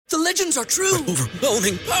The legends are true.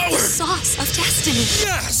 Overwhelming power! Sauce of destiny.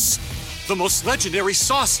 Yes! The most legendary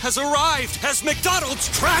sauce has arrived as McDonald's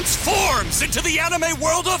transforms into the anime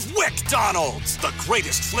world of WickDonald's. The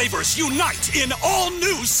greatest flavors unite in all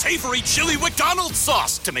new savory chili McDonald's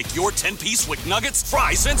sauce to make your 10-piece Wick Nuggets,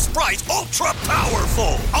 fries, and Sprite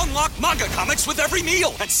ultra-powerful. Unlock manga comics with every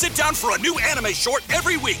meal and sit down for a new anime short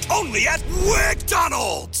every week only at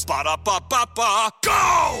WickDonald's. Ba-da-ba-ba-ba,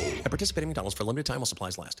 go! And participate in McDonald's for a limited time while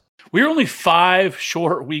supplies last. We're only 5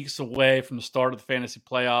 short weeks away from the start of the fantasy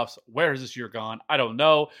playoffs. Where has this year gone? I don't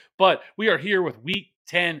know. But we are here with Week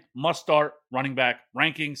 10 must-start running back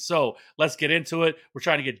rankings. So let's get into it. We're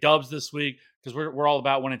trying to get dubs this week because we're all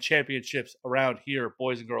about winning championships around here,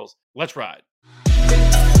 boys and girls. Let's ride.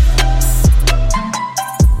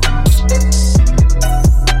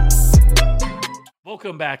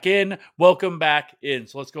 Welcome back in.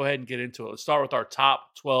 So let's go ahead and get into it. Let's start with our top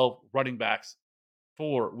 12 running backs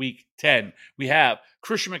for Week 10. We have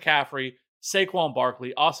Christian McCaffrey, Saquon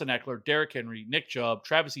Barkley, Austin Eckler, Derrick Henry, Nick Chubb,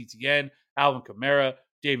 Travis Etienne, Alvin Kamara,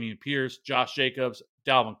 Dameon Pierce, Josh Jacobs,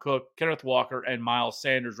 Dalvin Cook, Kenneth Walker, and Miles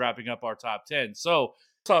Sanders wrapping up our top 10. So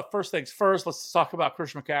first things first, let's talk about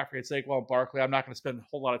Christian McCaffrey and Saquon Barkley. I'm not going to spend a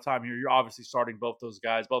whole lot of time here. You're obviously starting both those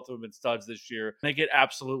guys. Both of them have been studs this year. They get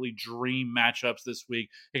absolutely dream matchups this week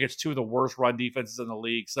against two of the worst run defenses in the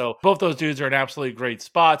league. So both those dudes are in absolutely great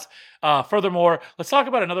spots. Furthermore, let's talk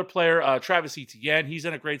about another player, Travis Etienne. He's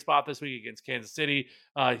in a great spot this week against Kansas City.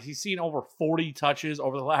 He's seen over 40 touches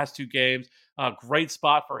over the last 2 games. Great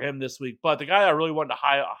spot for him this week. But the guy I really wanted to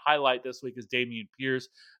highlight this week is Dameon Pierce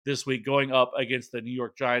this week going up against the New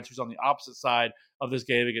York Giants, who's on the opposite side of this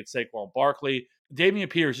game against Saquon Barkley. Dameon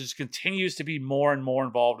Pierce just continues to be more and more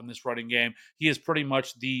involved in this running game. He is pretty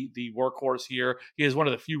much the workhorse here. He is one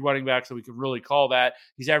of the few running backs that we could really call that.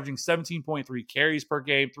 He's averaging 17.3 carries per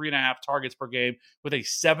game, 3.5 targets per game with a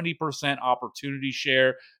 70% opportunity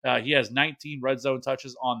share. He has 19 red zone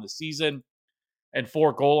touches on the season and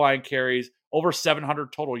 4 goal line carries, over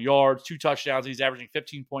 700 total yards, 2 touchdowns. He's averaging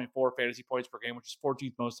 15.4 fantasy points per game, which is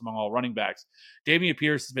 14th most among all running backs. Dameon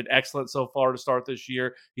Pierce has been excellent so far to start this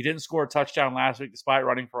year. He didn't score a touchdown last week despite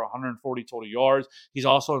running for 140 total yards. He's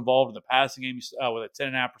also involved in the passing game with a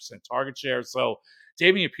 10.5% target share. So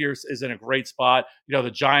Dameon Pierce is in a great spot. You know, the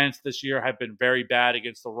Giants this year have been very bad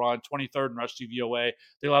against the run, 23rd in rush DVOA.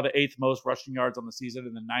 They allow the 8th most rushing yards on the season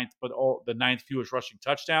and the 9th fewest rushing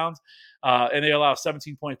touchdowns. And they allow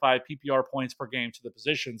 17.5 PPR points per game to the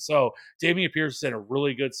position. So Dameon Pierce is in a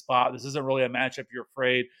really good spot. This isn't really a matchup you're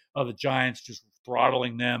afraid of the Giants just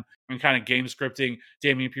throttling them and kind of game scripting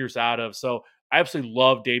Dameon Pierce out of. So I absolutely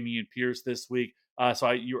love Dameon Pierce this week.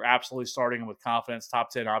 You're absolutely starting him with confidence. Top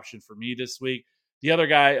 10 option for me this week. The other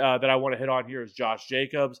guy that I want to hit on here is Josh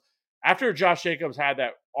Jacobs. After Josh Jacobs had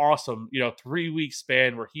that awesome, 3-week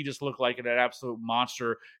span where he just looked like an absolute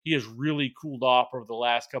monster, he has really cooled off over the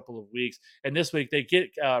last couple of weeks. And this week they get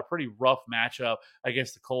a pretty rough matchup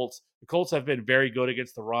against the Colts. The Colts have been very good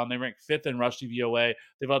against the run. They rank 5th in rush DVOA.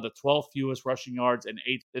 They've had the 12th fewest rushing yards and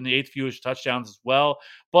the 8th fewest touchdowns as well.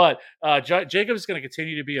 But Jacobs is going to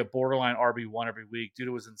continue to be a borderline RB1 every week due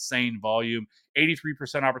to his insane volume,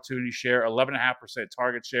 83% opportunity share, 11.5%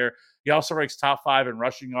 target share. He also ranks top 5 in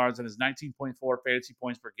rushing yards and his 19.4 fantasy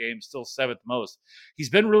points per game, still 7th most. He's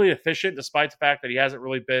been really efficient despite the fact that he hasn't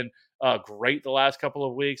really been great the last couple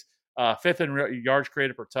of weeks. 5th in yards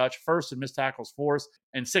created per touch, 1st in missed tackles forced,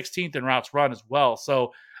 and 16th in routes run as well.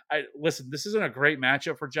 So, this isn't a great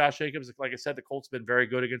matchup for Josh Jacobs. Like I said, the Colts have been very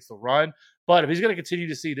good against the run. But if he's going to continue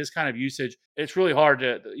to see this kind of usage, it's really hard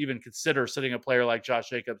to even consider sitting a player like Josh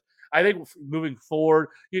Jacobs. I think moving forward,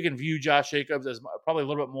 you can view Josh Jacobs as probably a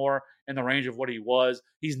little bit more in the range of what he was.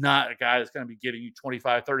 He's not a guy that's going to be giving you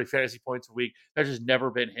 25, 30 fantasy points a week. That's just never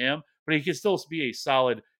been him. But he can still be a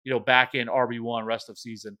solid, back-end RB1 rest of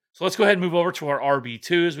season. So let's go ahead and move over to our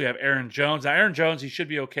RB2s. We have Aaron Jones. Now, Aaron Jones, he should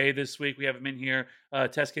be okay this week. We have him in here.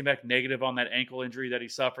 Test came back negative on that ankle injury that he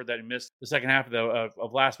suffered, that he missed the second half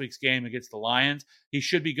of last week's game against the Lions. He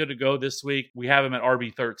should be good to go this week. We have him at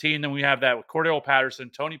RB13. Then we have that with Cordell Patterson,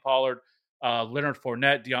 Tony Pollard, Leonard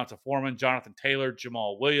Fournette, Deonta Foreman, Jonathan Taylor,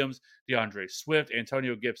 Jamal Williams, DeAndre Swift,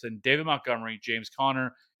 Antonio Gibson, David Montgomery, James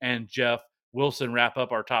Conner, and Jeff Wilson wrap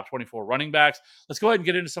up our top 24 running backs. Let's go ahead and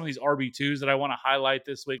get into some of these RB2s that I want to highlight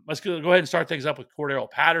this week. Let's go ahead and start things up with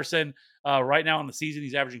Cordell Patterson. Right now in the season,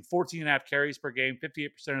 he's averaging 14.5 carries per game,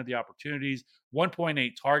 58% of the opportunities,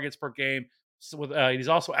 1.8 targets per game. So he's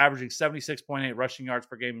also averaging 76.8 rushing yards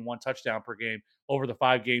per game and 1 touchdown per game over the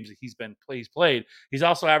 5 games that he's played. He's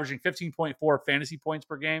also averaging 15.4 fantasy points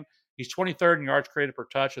per game. He's 23rd in yards created per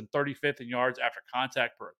touch and 35th in yards after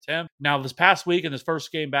contact per attempt. Now, this past week in his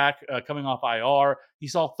first game back coming off IR, he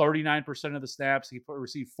saw 39% of the snaps. He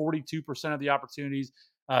received 42% of the opportunities,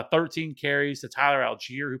 13 carries to Tyler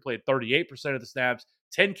Algier, who played 38% of the snaps,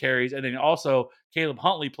 10 carries. And then also Caleb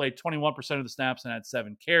Huntley played 21% of the snaps and had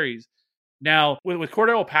 7 carries. Now, with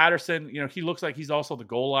Cordell Patterson, he looks like he's also the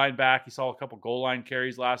goal line back. He saw a couple goal line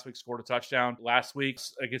carries last week, scored a touchdown last week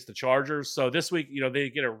against the Chargers. So this week, they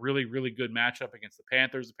get a really, really good matchup against the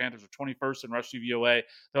Panthers. The Panthers are 21st in rush DVOA.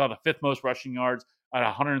 They allow the 5th most rushing yards at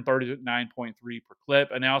 139.3 per clip.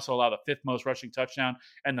 And they also allow the 5th most rushing touchdown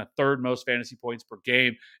and the 3rd most fantasy points per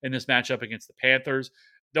game in this matchup against the Panthers.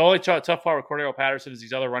 The only tough part with Cordell Patterson is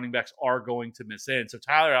these other running backs are going to miss in. So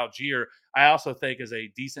Tyler Algier, I also think, is a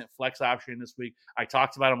decent flex option this week. I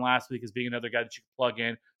talked about him last week as being another guy that you can plug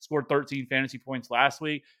in. Scored 13 fantasy points last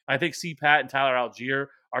week. I think CPAT and Tyler Algier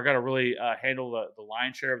are going to really handle the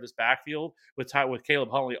lion's share of this backfield with Caleb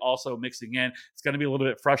Huntley also mixing in. It's going to be a little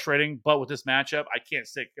bit frustrating, but with this matchup, I can't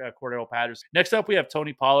stick Cordell Patterson. Next up, we have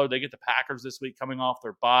Tony Pollard. They get the Packers this week coming off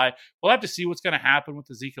their bye. We'll have to see what's going to happen with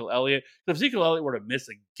Ezekiel Elliott. If Ezekiel Elliott were to miss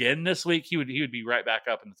again this week, he would be right back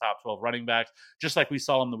up in the top 12 running backs, just like we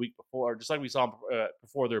saw him the week before, just like we saw him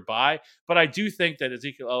before their bye. But I do think that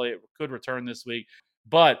Ezekiel Elliott could return this week.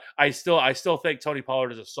 But I still think Tony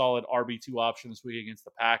Pollard is a solid RB2 option this week against the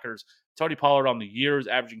Packers. Tony Pollard on the year is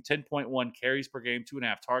averaging 10.1 carries per game,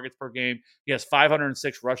 2.5 targets per game. He has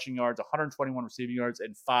 506 rushing yards, 121 receiving yards,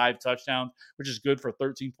 and 5 touchdowns, which is good for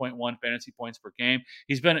 13.1 fantasy points per game.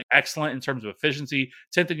 He's been excellent in terms of efficiency,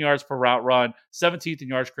 10th in yards per route run, 17th in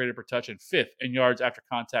yards created per touch, and 5th in yards after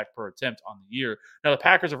contact per attempt on the year. Now, the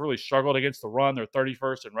Packers have really struggled against the run. They're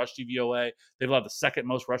 31st in rush DVOA. They've allowed the 2nd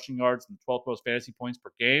most rushing yards and the 12th most fantasy points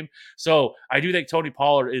per game. So I do think Tony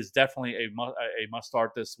Pollard is definitely a must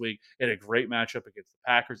start this week in a great matchup against the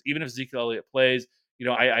Packers. Even if Ezekiel Elliott plays,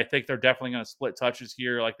 I think they're definitely going to split touches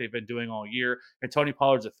here like they've been doing all year. And Tony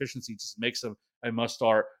Pollard's efficiency just makes him a must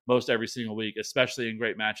start most every single week, especially in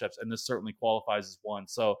great matchups. And this certainly qualifies as one.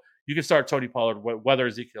 So you can start Tony Pollard whether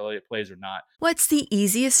Ezekiel Elliott plays or not. What's the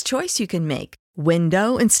easiest choice you can make?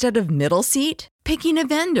 Window instead of middle seat? Picking a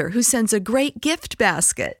vendor who sends a great gift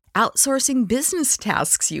basket? Outsourcing business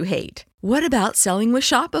tasks you hate? What about selling with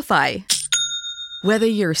Shopify? Whether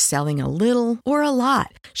you're selling a little or a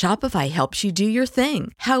lot, Shopify helps you do your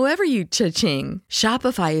thing, however you cha-ching.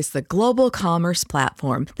 Shopify is the global commerce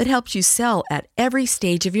platform that helps you sell at every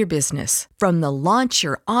stage of your business. From the launch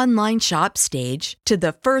your online shop stage to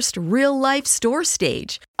the first real-life store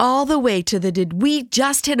stage, all the way to the did we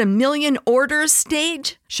just hit 1 million orders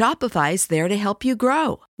stage. Shopify's there to help you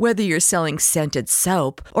grow. Whether you're selling scented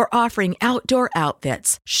soap or offering outdoor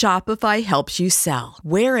outfits, Shopify helps you sell.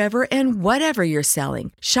 Wherever and whatever you're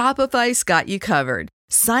selling, Shopify's got you covered.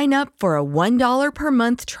 Sign up for a $1 per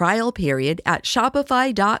month trial period at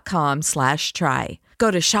shopify.com/try. Go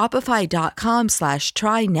to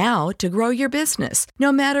shopify.com/try now to grow your business,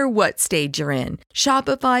 no matter what stage you're in.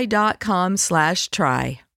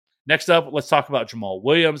 Shopify.com/try. Next up, let's talk about Jamal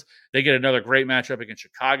Williams. They get another great matchup against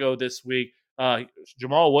Chicago this week.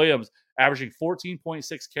 Jamal Williams averaging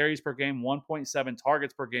 14.6 carries per game, 1.7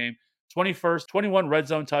 targets per game, 21 red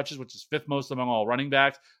zone touches, which is 5th most among all running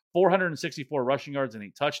backs, 464 rushing yards and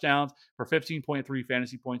 8 touchdowns for 15.3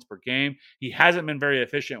 fantasy points per game. He hasn't been very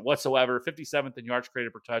efficient whatsoever. 57th in yards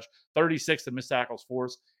created per touch, 36th in missed tackles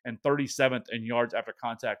forced, and 37th in yards after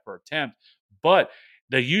contact per attempt. But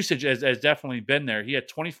the usage has definitely been there. He had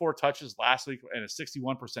 24 touches last week and a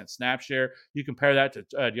 61% snap share. You compare that to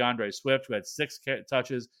DeAndre Swift, who had 6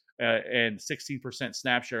 touches and 16%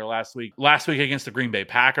 snap share last week against the Green Bay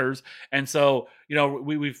Packers. And so,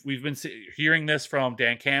 we've been hearing this from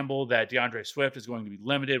Dan Campbell that DeAndre Swift is going to be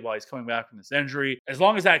limited while he's coming back from this injury. As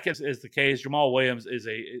long as that is the case, Jamal Williams is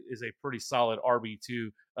a pretty solid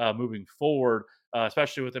RB2 moving forward.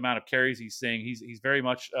 Especially with the amount of carries he's seeing. He's very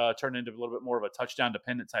much turned into a little bit more of a touchdown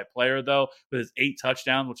dependent type player, though, with his 8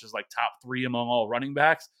 touchdowns, which is like top 3 among all running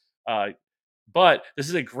backs. But this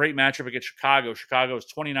is a great matchup against Chicago. Chicago is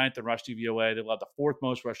 29th in rush DVOA. They've allowed the 4th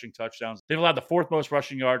most rushing touchdowns. They've allowed the 4th most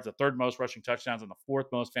rushing yards, the 3rd most rushing touchdowns, and the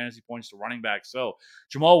 4th most fantasy points to running backs. So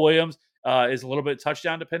Jamal Williams is a little bit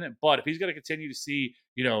touchdown dependent, but if he's going to continue to see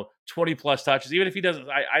 20 plus touches, even if he doesn't,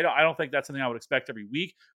 I don't think that's something I would expect every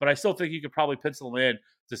week, but I still think you could probably pencil in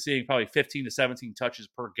to seeing probably 15 to 17 touches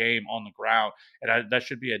per game on the ground, and that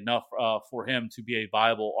should be enough for him to be a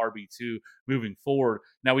viable RB2 moving forward.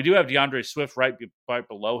 Now we do have DeAndre Swift right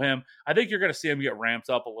below him. I think you're going to see him get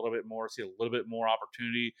ramped up a little bit more, see a little bit more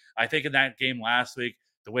opportunity. I think in that game last week,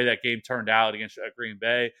 the way that game turned out against Green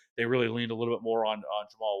Bay, they really leaned a little bit more on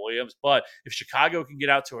Jamal Williams. But if Chicago can get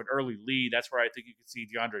out to an early lead, that's where I think you can see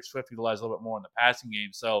DeAndre Swift utilize a little bit more in the passing game.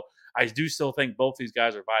 So I do still think both these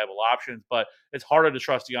guys are viable options, but it's harder to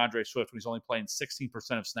trust DeAndre Swift when he's only playing 16%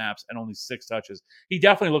 of snaps and only 6 touches. He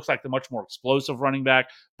definitely looks like the much more explosive running back,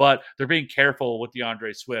 but they're being careful with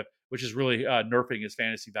DeAndre Swift, which is really nerfing his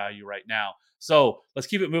fantasy value right now. So let's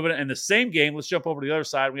keep it moving. In the same game, let's jump over to the other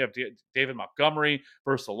side. We have David Montgomery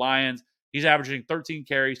versus the Lions. He's averaging 13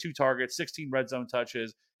 carries, 2 targets, 16 red zone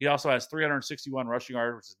touches. He also has 361 rushing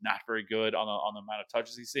yards, which is not very good on the amount of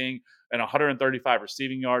touches he's seeing, and 135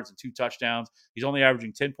 receiving yards and 2 touchdowns. He's only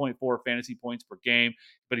averaging 10.4 fantasy points per game,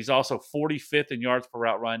 but he's also 45th in yards per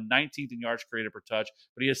route run, 19th in yards created per touch,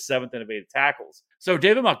 but he is 7th in evaded tackles. So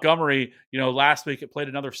David Montgomery, last week it played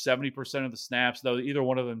another 70% of the snaps, though either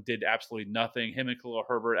one of them did absolutely nothing. Him and Khalil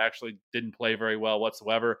Herbert actually didn't play very well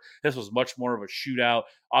whatsoever. This was much more of a shootout.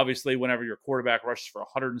 Obviously, whenever your quarterback rushes for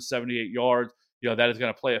 178 yards, that is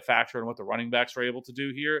going to play a factor in what the running backs are able to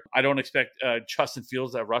do here. I don't expect Justin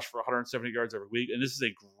Fields to rush for 170 yards every week, and this is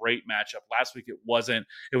a great matchup. Last week it wasn't.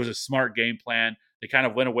 It was a smart game plan. They kind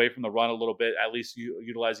of went away from the run a little bit, at least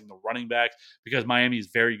utilizing the running backs, because Miami is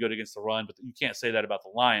very good against the run, but you can't say that about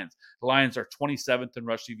the Lions. The Lions are 27th in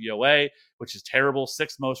rush DVOA, which is terrible,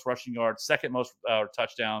 6th most rushing yards, 2nd most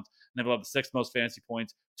touchdowns, and they've allowed the 6th most fantasy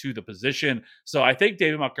points to the position. So I think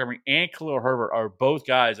David Montgomery and Khalil Herbert are both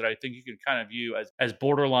guys that I think you can kind of view as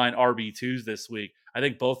borderline RB2s this week. I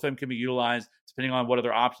think both of them can be utilized depending on what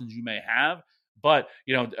other options you may have. But,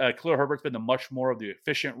 Khalil Herbert's been the much more of the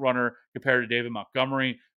efficient runner compared to David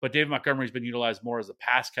Montgomery. But David Montgomery's been utilized more as a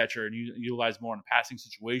pass catcher and utilized more in passing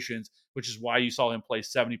situations, which is why you saw him play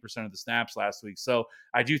 70% of the snaps last week. So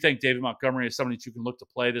I do think David Montgomery is somebody that you can look to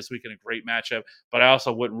play this week in a great matchup. But I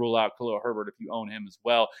also wouldn't rule out Khalil Herbert if you own him as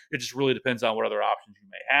well. It just really depends on what other options you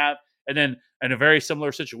may have. And then in a very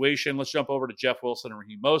similar situation, let's jump over to Jeff Wilson and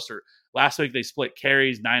Raheem Mostert. Last week, they split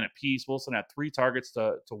carries 9 apiece. Wilson had 3 targets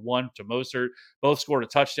to 1 to Mostert. Both scored a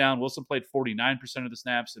touchdown. Wilson played 49% of the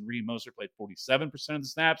snaps, and Raheem Mostert played 47% of the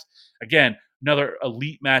snaps. Again, another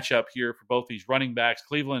elite matchup here for both these running backs.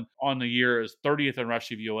 Cleveland on the year is 30th in rush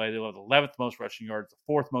DVOA. They have the 11th most rushing yards,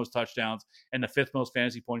 the 4th most touchdowns, and the 5th most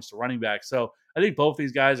fantasy points to running backs. So I think both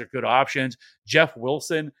these guys are good options. Jeff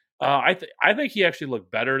Wilson, I think he actually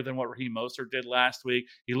looked better than what Raheem Mostert did last week.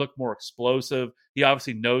 He looked more explosive. He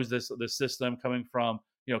obviously knows this system coming from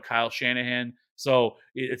Kyle Shanahan. So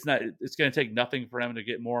it's going to take nothing for him to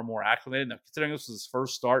get more and more acclimated. Now, considering this was his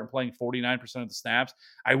first start and playing 49% of the snaps,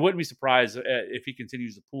 I wouldn't be surprised if he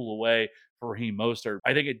continues to pull away for Raheem Mostert.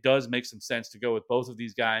 I think it does make some sense to go with both of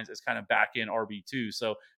these guys as kind of back in RB2.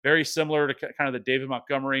 So very similar to kind of the David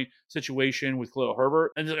Montgomery situation with Khalil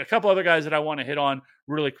Herbert. And there's a couple other guys that I want to hit on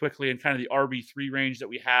really quickly in kind of the RB3 range that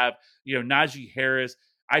we have. Najee Harris,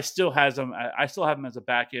 I still have him as a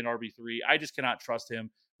back end RB3. I just cannot trust him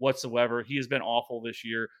whatsoever. He has been awful this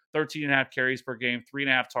year. 13.5 carries per game,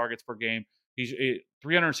 3.5 targets per game. He's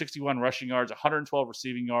 361 rushing yards, 112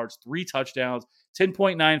 receiving yards, 3 touchdowns,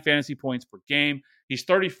 10.9 fantasy points per game. He's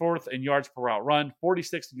 34th in yards per route run,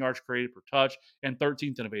 46th in yards created per touch, and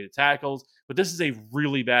 13th in evaded tackles. But this is a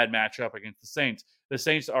really bad matchup against the Saints. The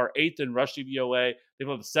Saints are 8th in rush DVOA. They've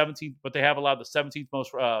allowed the 17th, but they have allowed the 17th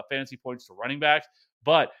most fantasy points to running backs.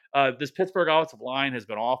 But this Pittsburgh offensive line has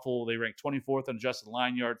been awful. They rank 24th in adjusted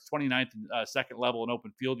line yards, 29th in second level in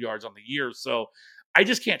open field yards on the year. So I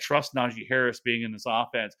just can't trust Najee Harris being in this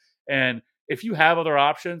offense. And if you have other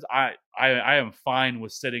options, I am fine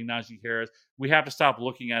with sitting Najee Harris. We have to stop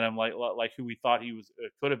looking at him like who we thought he was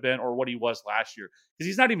could have been or what he was last year, because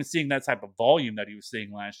he's not even seeing that type of volume that he was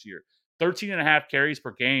seeing last year. 13.5 carries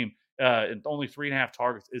per game and only 3.5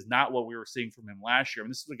 targets is not what we were seeing from him last year. And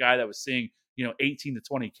this is a guy that was seeing 18 to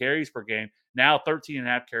 20 carries per game. Now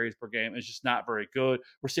 13.5 carries per game is just not very good.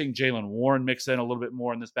 We're seeing Jaylen Warren mix in a little bit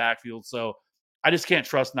more in this backfield. So I just can't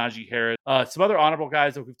trust Najee Harris. Some other honorable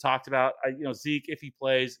guys that we've talked about, Zeke, if he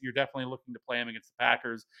plays, you're definitely looking to play him against the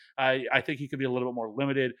Packers. I think he could be a little bit more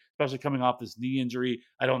limited, especially coming off this knee injury.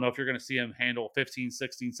 I don't know if you're going to see him handle 15,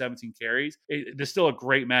 16, 17 carries. It's still a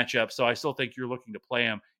great matchup, so I still think you're looking to play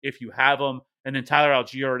him if you have him. And then Tyler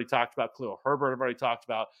Algier already talked about. Khalil Herbert I've already talked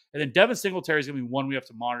about. And then Devin Singletary is going to be one we have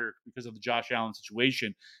to monitor because of the Josh Allen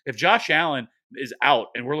situation. If Josh Allen is out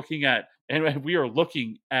and we are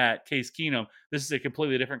looking at Case Keenum, this is a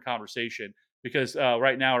completely different conversation. because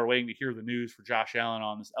right now we're waiting to hear the news for Josh Allen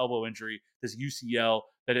on this elbow injury, this UCL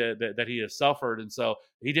that he has suffered. And so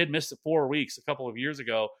he did miss 4 weeks a couple of years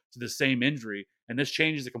ago to the same injury. And this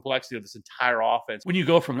changes the complexity of this entire offense when you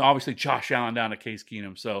go from obviously Josh Allen down to Case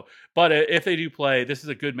Keenum. So, but if they do play, this is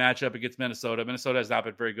a good matchup against Minnesota. Minnesota has not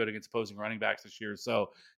been very good against opposing running backs this year. So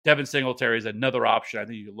Devin Singletary is another option I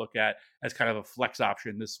think you could look at as kind of a flex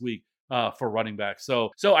option this week for running backs.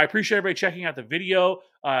 So I appreciate everybody checking out the video.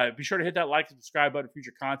 Be sure to hit that like and subscribe button for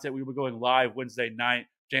future content. We will be going live Wednesday night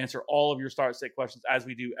to answer all of your start sit questions as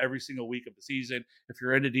we do every single week of the season. If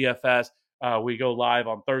you're into DFS, we go live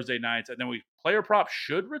on Thursday nights, and then player prop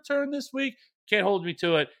should return this week. Can't hold me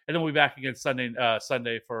to it. And then we'll be back again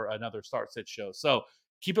Sunday for another start sit show. So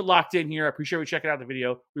keep it locked in here. I appreciate you checking out the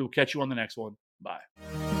video. We will catch you on the next one. Bye.